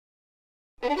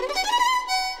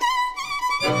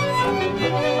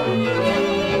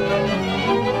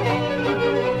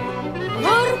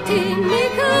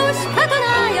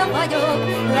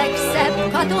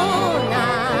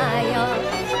katonája.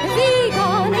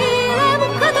 Vígan élem,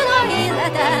 katona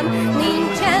életem,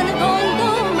 nincsen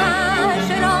gondom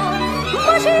másra.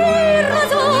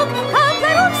 Masírozok,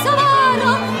 hátlárok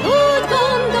szavára, úgy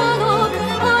gondolok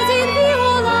az én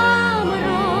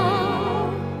violámra.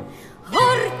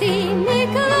 Horthy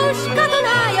Miklós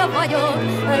katonája vagyok,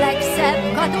 a legszebb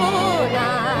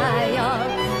katonája.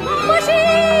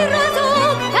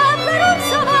 Masírozok, hátlárok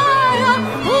szavára,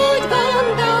 úgy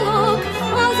gondolok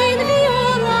az én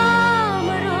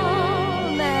violámra.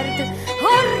 Mert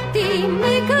Horthy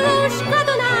Miklós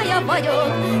katonája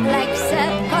vagyok,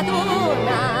 legszebb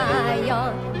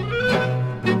katonája.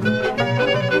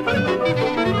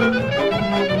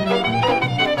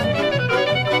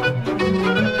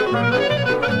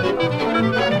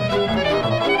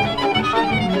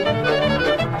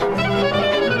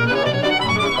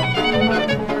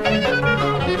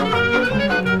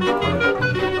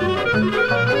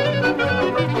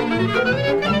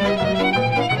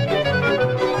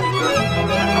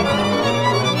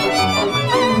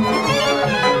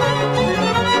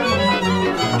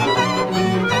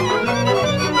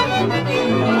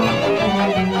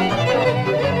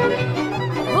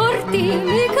 Horthy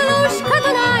Miklós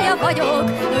katonája vagyok,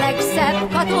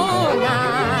 legszebb katonája.